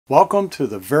Welcome to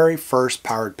the very first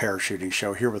powered parachuting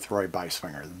show here with Roy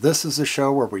Beiswinger. This is a show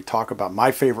where we talk about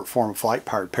my favorite form of flight,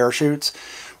 powered parachutes.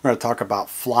 We're going to talk about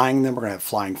flying them. We're going to have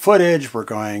flying footage. We're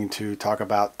going to talk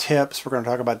about tips. We're going to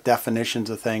talk about definitions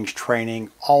of things,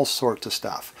 training, all sorts of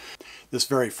stuff. This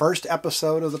very first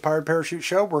episode of the Powered Parachute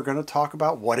Show, we're going to talk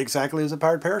about what exactly is a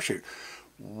powered parachute.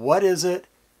 What is it?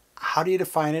 How do you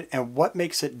define it? And what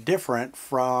makes it different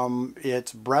from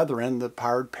its brethren, the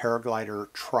powered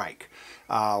Paraglider Trike?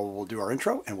 We'll do our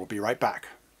intro and we'll be right back.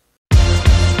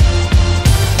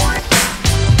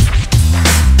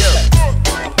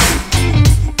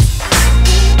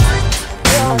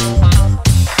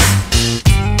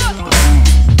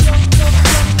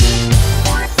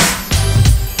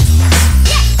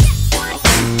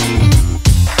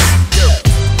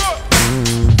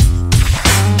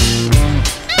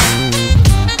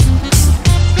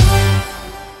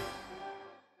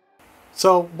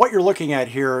 So what you're looking at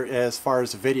here as far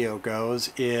as the video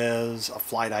goes is a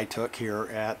flight I took here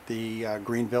at the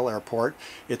Greenville airport.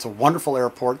 It's a wonderful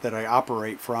airport that I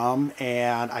operate from,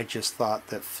 and I just thought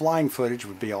that flying footage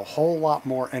would be a whole lot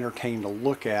more entertaining to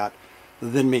look at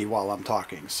than me while I'm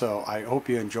talking. So I hope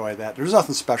you enjoy that. There's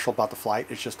nothing special about the flight.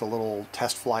 It's just a little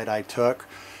test flight I took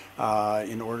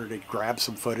in order to grab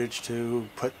some footage to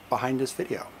put behind this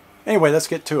video. Anyway, let's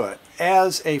get to it.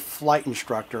 As a flight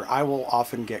instructor, I will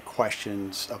often get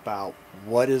questions about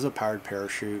what is a powered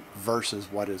parachute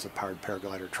versus what is a powered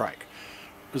paraglider trike.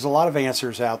 There's a lot of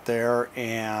answers out there,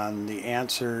 and the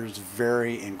answers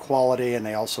vary in quality, and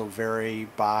they also vary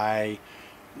by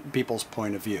people's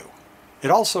point of view. It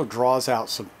also draws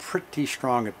out some pretty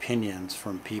strong opinions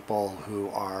from people who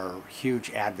are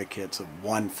huge advocates of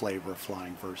one flavor of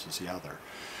flying versus the other.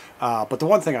 But the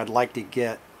one thing I'd like to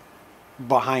get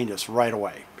behind us right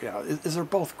away, is they're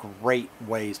both great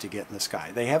ways to get in the sky.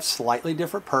 They have slightly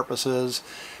different purposes.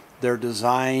 They're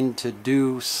designed to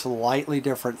do slightly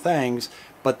different things,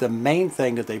 but the main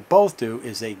thing that they both do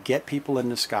is they get people in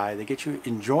the sky, they get you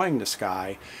enjoying the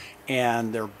sky,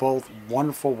 and they're both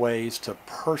wonderful ways to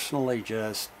personally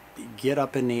just get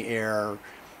up in the air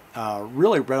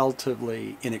really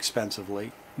relatively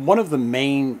inexpensively. One of the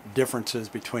main differences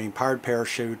between powered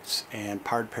parachutes and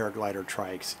powered paraglider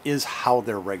trikes is how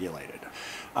they're regulated.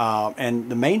 And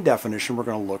the main definition we're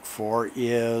going to look for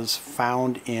is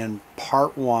found in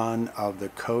Part 1 of the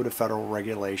Code of Federal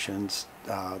Regulations,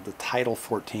 the Title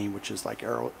 14, which is like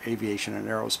aviation and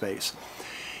aerospace.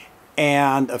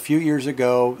 And a few years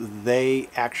ago, they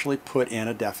actually put in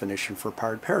a definition for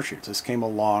powered parachutes. This came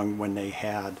along when they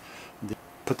had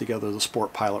put together the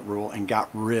sport pilot rule and got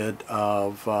rid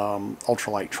of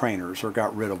ultralight trainers, or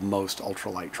got rid of most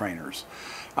ultralight trainers.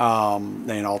 They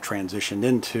all transitioned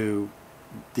into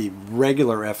the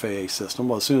regular FAA system.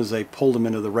 Well, as soon as they pulled them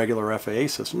into the regular FAA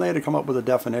system, they had to come up with a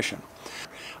definition.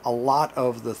 A lot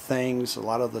of the things, a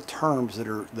lot of the terms that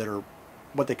are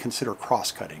what they consider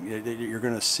cross-cutting, you're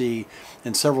going to see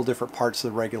in several different parts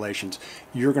of the regulations.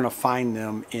 You're going to find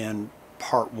them in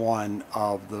Part 1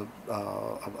 of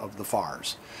the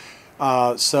FARs.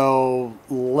 So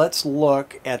let's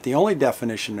look at the only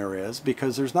definition there is,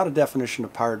 because there's not a definition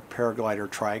of powered paraglider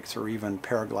trikes or even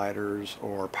paragliders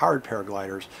or powered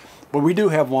paragliders, but we do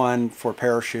have one for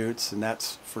parachutes, and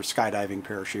that's for skydiving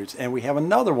parachutes, and we have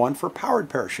another one for powered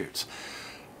parachutes.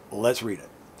 Let's read it.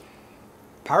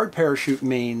 Powered parachute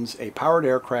means a powered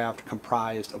aircraft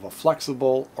comprised of a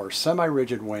flexible or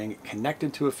semi-rigid wing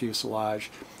connected to a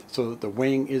fuselage so that the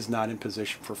wing is not in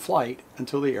position for flight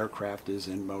until the aircraft is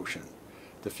in motion.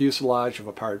 The fuselage of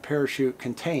a powered parachute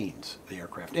contains the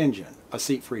aircraft engine, a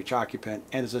seat for each occupant,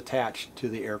 and is attached to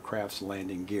the aircraft's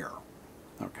landing gear.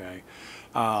 Okay,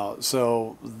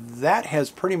 so that has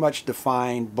pretty much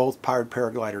defined both powered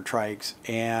paraglider trikes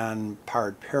and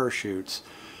powered parachutes,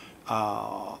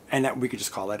 and that we could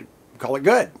just call it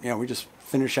good. We just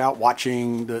finish out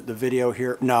watching the video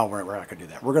here. No, we're not going to do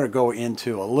that. We're going to go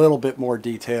into a little bit more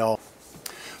detail.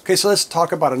 Okay, so let's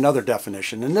talk about another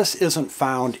definition, and this isn't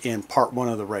found in Part 1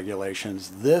 of the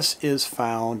regulations. This is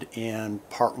found in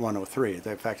Part 103.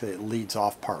 In fact, it leads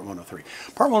off Part 103.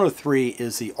 Part 103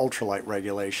 is the ultralight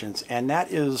regulations, and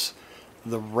that is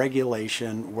the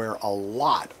regulation where a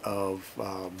lot of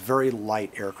very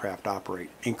light aircraft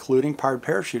operate, including powered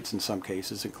parachutes in some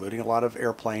cases, including a lot of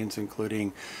airplanes,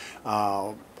 including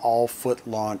all foot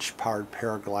launch powered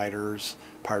paragliders,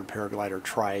 powered paraglider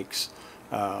trikes,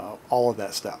 all of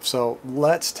that stuff. So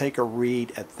let's take a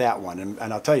read at that one.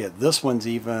 And I'll tell you, this one's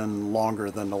even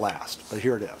longer than the last, but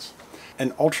here it is.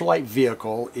 An ultralight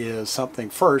vehicle is something,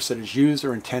 first, that is used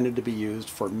or intended to be used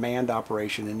for manned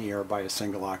operation in the air by a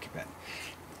single occupant.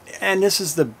 And this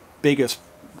is the biggest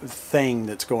thing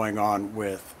that's going on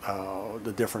with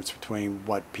the difference between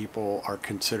what people are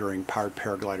considering powered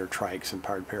paraglider trikes and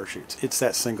powered parachutes. It's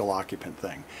that single occupant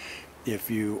thing.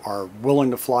 If you are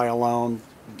willing to fly alone,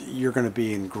 you're going to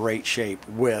be in great shape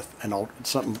with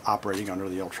something operating under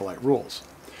the ultralight rules.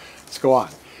 Let's go on.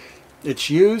 It's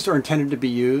used or intended to be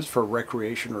used for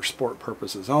recreation or sport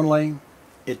purposes only.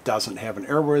 It doesn't have an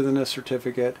airworthiness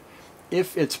certificate.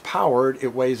 If it's powered,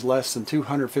 it weighs less than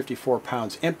 254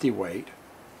 pounds empty weight.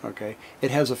 Okay.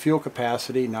 It has a fuel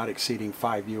capacity not exceeding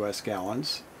 5 US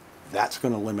gallons. That's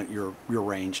going to limit your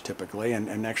range typically,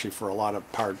 and actually for a lot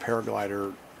of powered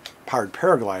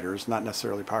paragliders, not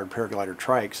necessarily powered paraglider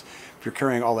trikes, if you're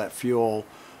carrying all that fuel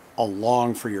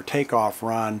along for your takeoff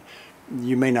run,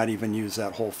 you may not even use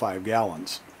that whole 5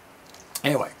 gallons.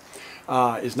 Anyway,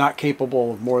 is not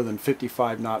capable of more than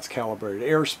 55 knots calibrated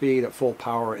airspeed at full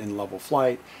power in level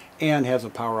flight, and has a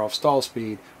power off stall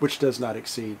speed which does not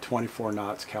exceed 24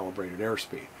 knots calibrated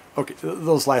airspeed. Okay,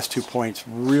 those last 2 points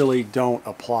really don't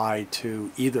apply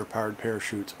to either powered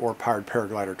parachutes or powered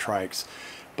paraglider trikes,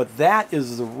 but that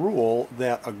is the rule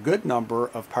that a good number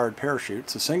of powered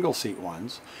parachutes, the single seat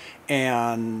ones,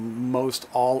 and most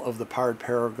all of the powered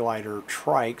paraglider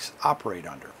trikes operate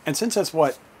under. And since that's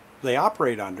what they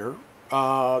operate under,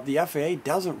 the FAA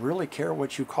doesn't really care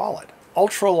what you call it.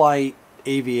 Ultralight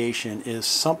aviation is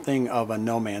something of a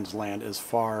no man's land as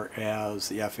far as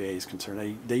the FAA is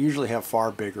concerned. They usually have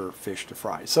far bigger fish to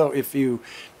fry. So if you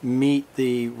meet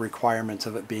the requirements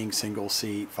of it being single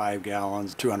seat, 5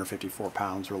 gallons, 254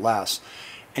 pounds or less,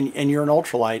 and you're an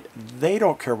ultralight, they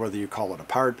don't care whether you call it a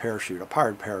powered parachute, a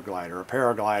powered paraglider, a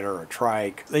paraglider, a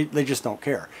trike. They just don't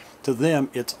care. To them,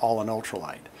 it's all an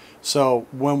ultralight. So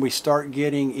when we start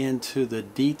getting into the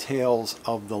details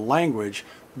of the language,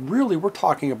 really we're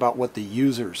talking about what the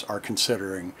users are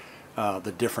considering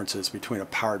the differences between a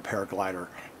powered paraglider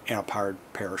and a powered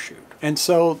parachute. And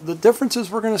so the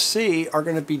differences we're going to see are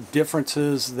going to be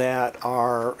differences that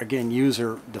are, again,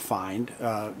 user defined.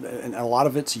 And a lot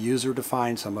of it's user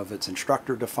defined, some of it's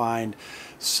instructor defined,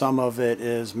 some of it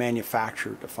is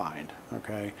manufacturer defined.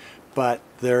 Okay, but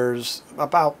there's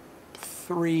about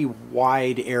 3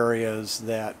 wide areas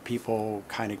that people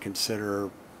kind of consider.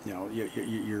 You know,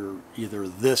 you're either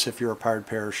this if you're a powered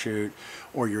parachute,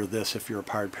 or you're this if you're a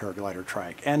powered paraglider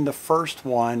trike. And the first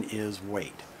one is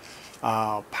weight.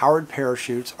 Powered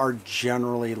parachutes are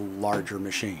generally larger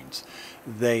machines.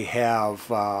 They have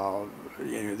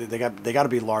they got to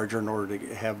be larger in order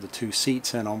to have the 2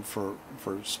 seats in them for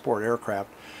sport aircraft.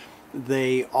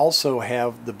 They also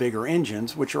have the bigger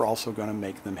engines, which are also going to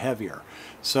make them heavier.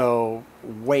 So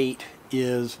weight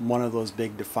is one of those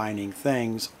big defining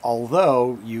things.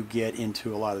 Although you get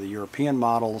into a lot of the European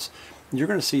models, you're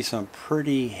going to see some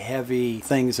pretty heavy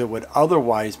things that would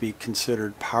otherwise be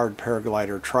considered powered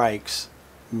paraglider trikes,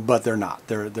 but they're not.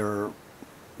 They're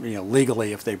you know,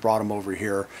 legally, if they brought them over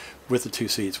here with the 2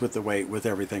 seats, with the weight, with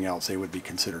everything else, they would be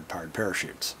considered powered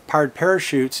parachutes. Powered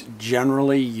parachutes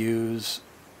generally use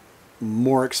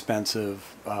more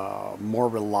expensive, more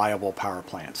reliable power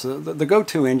plants. So the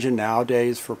go-to engine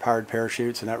nowadays for powered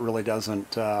parachutes, and that really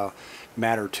doesn't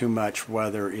matter too much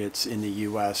whether it's in the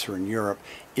US or in Europe,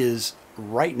 is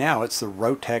right now it's the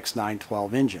Rotax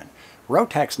 912 engine.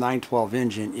 Rotax 912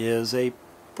 engine is a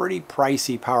pretty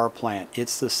pricey power plant.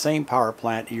 It's the same power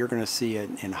plant you're going to see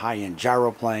it in high-end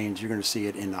gyroplanes, you're going to see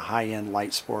it in the high-end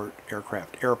light sport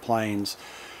aircraft airplanes.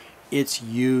 It's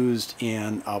used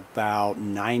in about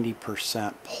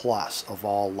 90% plus of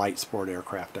all light sport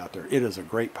aircraft out there. It is a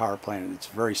great power plant and it's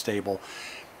very stable,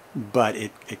 but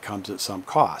it comes at some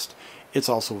cost. It's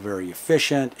also very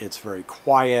efficient, it's very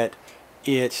quiet,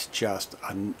 it's just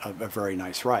a very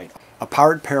nice ride. A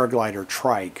powered paraglider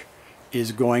trike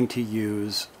is going to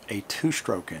use a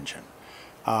 2-stroke engine.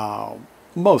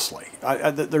 Mostly.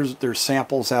 There's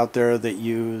samples out there that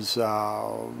use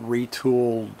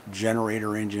retooled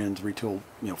generator engines, retooled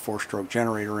 4-stroke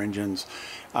generator engines,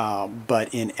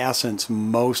 but in essence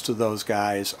most of those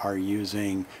guys are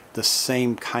using the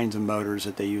same kinds of motors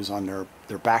that they use on their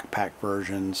backpack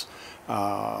versions,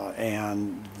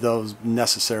 and those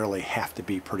necessarily have to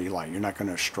be pretty light. You're not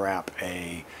going to strap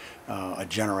a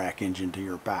Generac engine to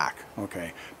your back,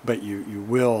 okay, but you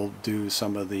will do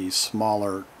some of these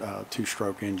smaller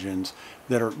 2-stroke engines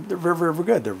that are very, very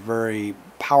good. They're very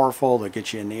powerful, they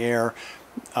get you in the air,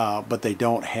 but they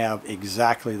don't have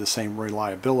exactly the same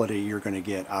reliability you're going to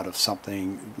get out of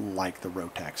something like the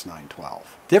Rotax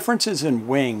 912. Differences in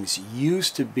wings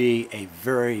used to be a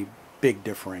very big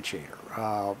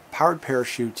differentiator. Powered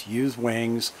parachutes use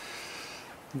wings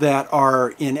that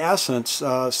are in essence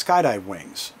skydive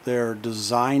wings. They're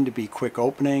designed to be quick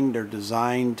opening, they're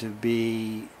designed to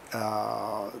be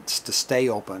to stay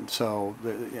open. So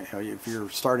if you're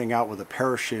starting out with a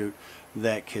parachute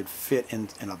that could fit in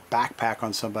a backpack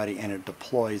on somebody and it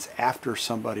deploys after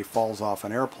somebody falls off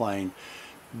an airplane,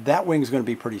 that wing's going to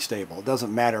be pretty stable. It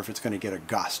doesn't matter if it's going to get a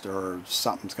gust or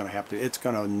something's going to happen. It's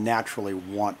going to naturally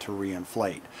want to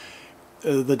reinflate.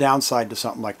 The downside to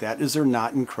something like that is they're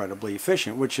not incredibly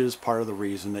efficient, which is part of the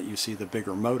reason that you see the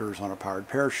bigger motors on a powered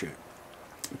parachute.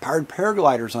 Powered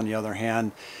paragliders, on the other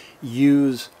hand,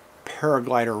 use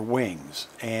paraglider wings,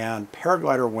 and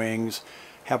paraglider wings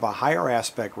have a higher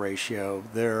aspect ratio,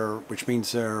 which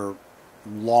means they're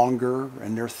longer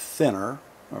and they're thinner.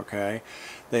 Okay,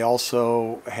 they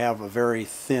also have a very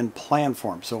thin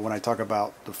planform. So when I talk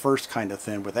about the first kind of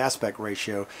thin with aspect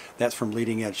ratio, that's from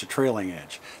leading edge to trailing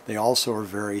edge. They also are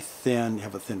very thin,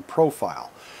 have a thin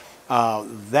profile.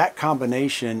 That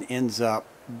combination ends up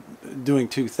doing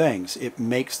two things. It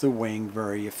makes the wing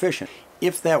very efficient.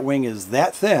 If that wing is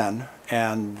that thin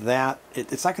and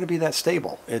it's not going to be that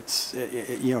stable. If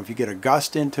you get a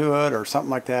gust into it or something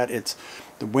like that,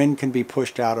 the wind can be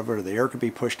pushed out of it or the air can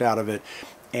be pushed out of it,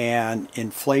 and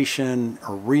inflation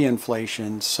or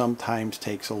reinflation sometimes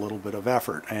takes a little bit of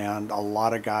effort. And a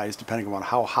lot of guys, depending on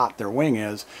how hot their wing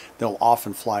is, they'll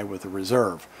often fly with a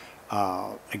reserve.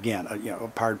 Again, a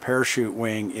powered parachute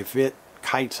wing, if it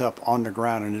kites up on the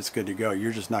ground and it's good to go,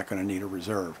 you're just not going to need a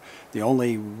reserve. The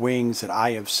only wings that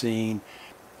I have seen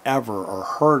ever or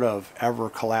heard of ever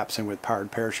collapsing with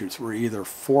powered parachutes were either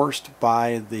forced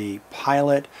by the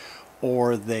pilot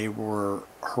or they were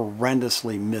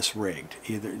horrendously misrigged,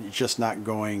 either just not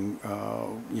going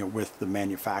with the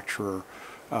manufacturer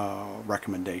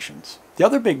recommendations. The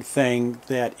other big thing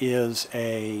that is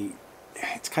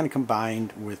it's kind of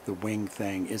combined with the wing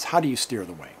thing is how do you steer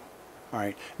the wing? All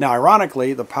right. Now,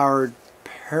 ironically, the powered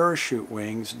parachute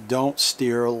wings don't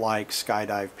steer like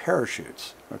skydive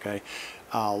parachutes. Okay.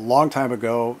 A long time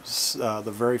ago,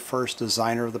 the very first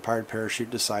designer of the powered parachute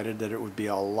decided that it would be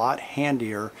a lot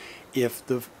handier if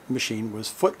the machine was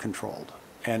foot controlled.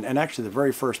 And actually, the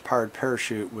very first powered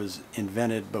parachute was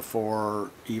invented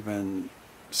before even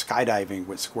skydiving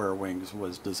with square wings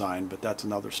was designed, but that's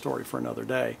another story for another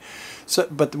day.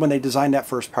 But when they designed that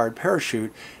first powered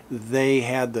parachute, they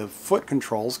had the foot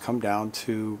controls come down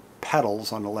to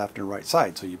pedals on the left and right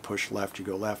side. So you push left, you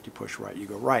go left, you push right, you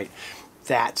go right.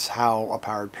 That's how a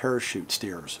powered parachute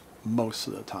steers most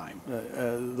of the time.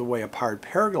 The way a powered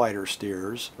paraglider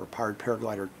steers, or powered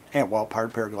paraglider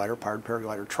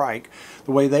trike,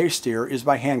 the way they steer is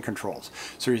by hand controls.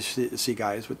 So you see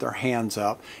guys with their hands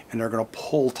up and they're going to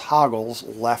pull toggles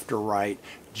left or right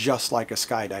just like a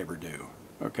skydiver do.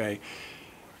 Okay,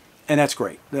 and that's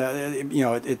great.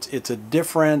 It's a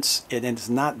difference, and it's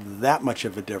not that much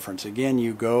of a difference. Again,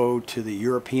 you go to the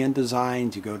European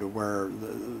designs, you go to where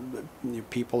the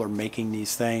people are making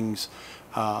these things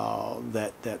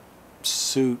that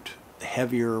suit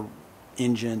heavier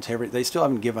engines. They still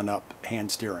haven't given up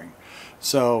hand steering.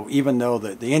 So even though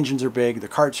the engines are big, the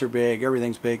carts are big,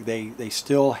 everything's big, they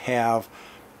still have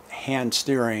hand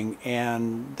steering,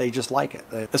 and they just like it.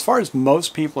 As far as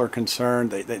most people are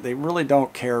concerned, they really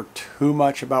don't care too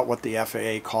much about what the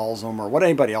FAA calls them or what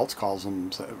anybody else calls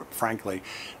them, frankly.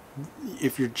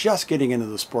 If you're just getting into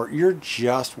the sport, you're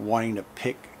just wanting to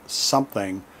pick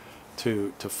something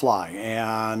to fly.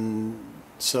 And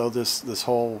so this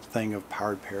whole thing of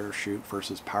powered parachute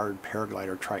versus powered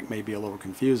paraglider trike may be a little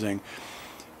confusing.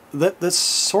 Let's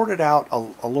sort it out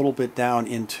a little bit down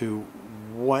into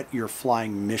what your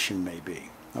flying mission may be.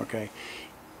 Okay,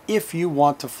 if you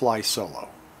want to fly solo,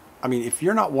 I mean, if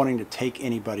you're not wanting to take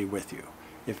anybody with you,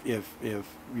 if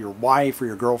your wife or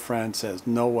your girlfriend says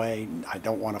no way, I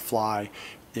don't want to fly,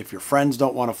 if your friends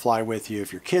don't want to fly with you,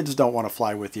 if your kids don't want to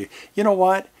fly with you, you know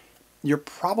what? You're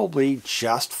probably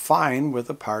just fine with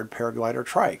a powered paraglider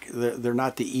trike. They're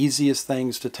not the easiest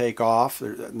things to take off.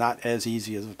 They're not as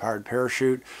easy as a powered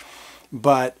parachute,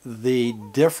 but the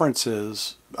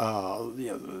differences,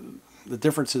 the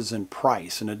differences in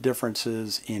price and the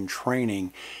differences in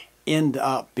training end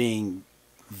up being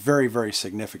very, very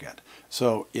significant.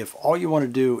 So if all you want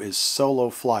to do is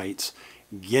solo flights,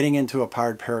 getting into a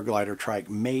powered paraglider trike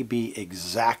may be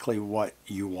exactly what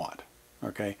you want.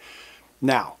 Okay.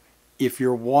 Now, if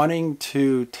you're wanting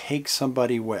to take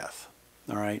somebody with,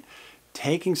 all right,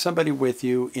 taking somebody with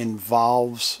you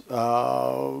involves,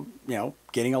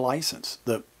 getting a license.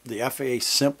 The FAA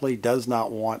simply does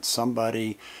not want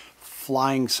somebody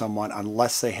flying someone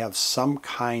unless they have some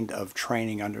kind of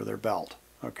training under their belt.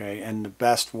 Okay, and the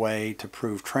best way to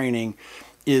prove training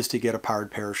is to get a powered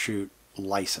parachute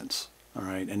license. All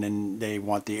right, and then they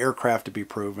want the aircraft to be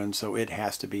proven, so it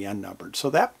has to be unnumbered. So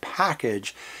that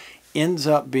package ends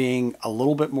up being a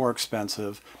little bit more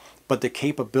expensive, but the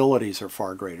capabilities are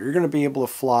far greater. You're going to be able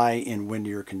to fly in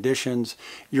windier conditions.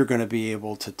 You're going to be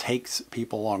able to take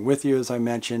people along with you, as I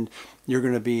mentioned. You're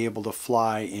going to be able to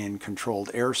fly in controlled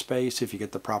airspace if you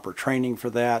get the proper training for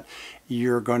that.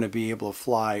 You're going to be able to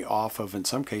fly off of, in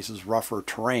some cases, rougher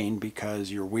terrain, because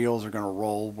your wheels are going to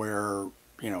roll where,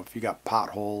 you know, if you got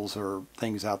potholes or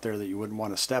things out there that you wouldn't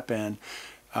want to step in,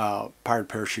 powered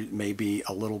parachute may be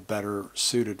a little better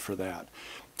suited for that.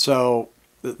 So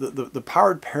the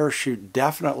powered parachute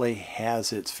definitely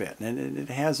has its fit, and it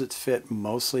has its fit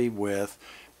mostly with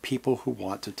people who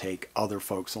want to take other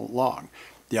folks along.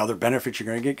 The other benefits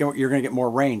you're going to get more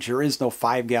range. There is no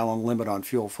 5-gallon limit on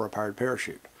fuel for a powered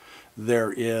parachute.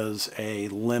 There is a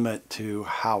limit to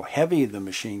how heavy the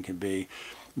machine can be,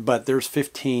 but there's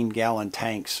 15-gallon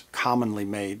tanks commonly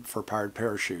made for powered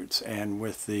parachutes, and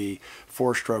with the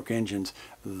 4-stroke engines,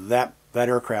 that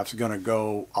aircraft's going to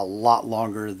go a lot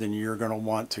longer than you're going to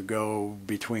want to go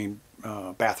between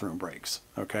bathroom breaks.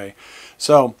 Okay,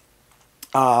 so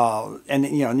and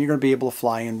you know, and you're going to be able to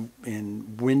fly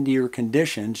in windier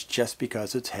conditions just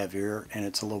because it's heavier and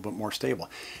it's a little bit more stable.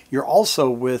 You're also,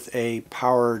 with a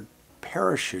powered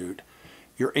parachute,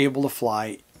 you're able to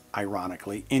fly,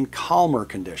 ironically, in calmer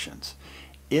conditions.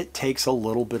 It takes a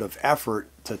little bit of effort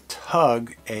to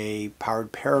tug a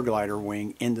powered paraglider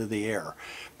wing into the air.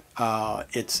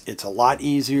 It's a lot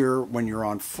easier when you're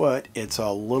on foot. It's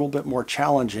a little bit more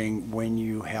challenging when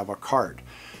you have a cart.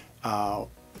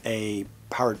 A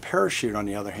powered parachute, on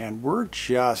the other hand, we're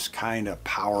just kind of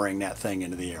powering that thing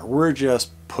into the air. We're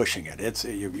just pushing it.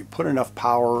 You put enough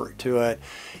power to it,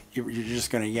 you're just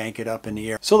going to yank it up in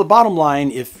the air. So the bottom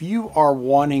line, if you are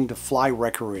wanting to fly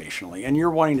recreationally and you're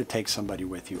wanting to take somebody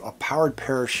with you, a powered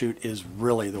parachute is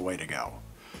really the way to go.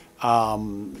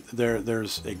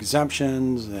 There's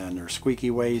exemptions and there's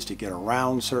squeaky ways to get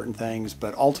around certain things,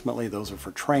 but ultimately those are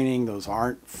for training. Those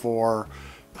aren't for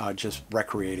just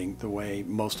recreating the way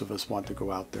most of us want to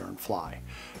go out there and fly.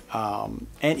 And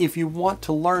if you want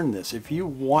to learn this, if you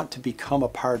want to become a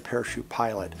powered parachute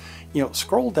pilot, you know,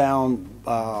 scroll down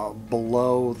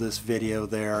below this video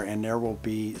there, and there will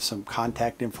be some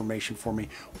contact information for me.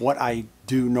 What I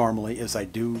do normally is I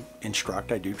do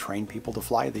instruct, I do train people to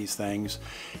fly these things,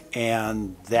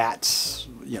 and that's,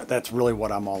 you know, that's really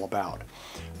what I'm all about.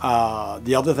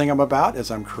 The other thing I'm about is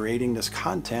I'm creating this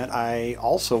content. I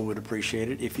also would appreciate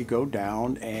it if you go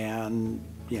down and,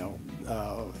 you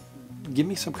know, give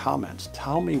me some comments.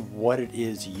 Tell me what it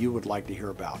is you would like to hear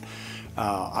about.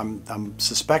 I'm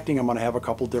suspecting I'm going to have a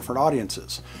couple different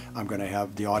audiences. I'm going to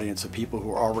have the audience of people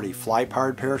who already fly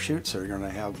powered parachutes. They're going to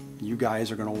have, you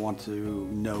guys are going to want to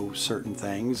know certain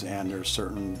things, and there's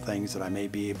certain things that I may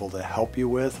be able to help you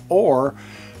with, or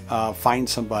find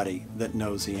somebody that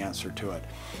knows the answer to it.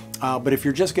 But if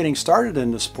you're just getting started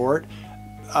in the sport,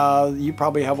 you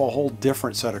probably have a whole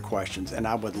different set of questions, and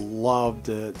I would love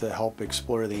to help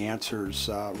explore the answers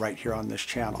right here on this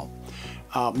channel.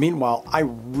 Meanwhile, I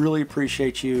really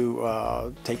appreciate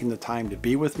you taking the time to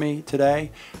be with me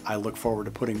today. I look forward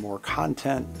to putting more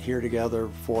content here together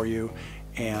for you.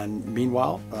 And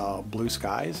meanwhile, blue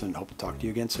skies, and hope to talk to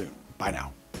you again soon. Bye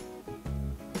now.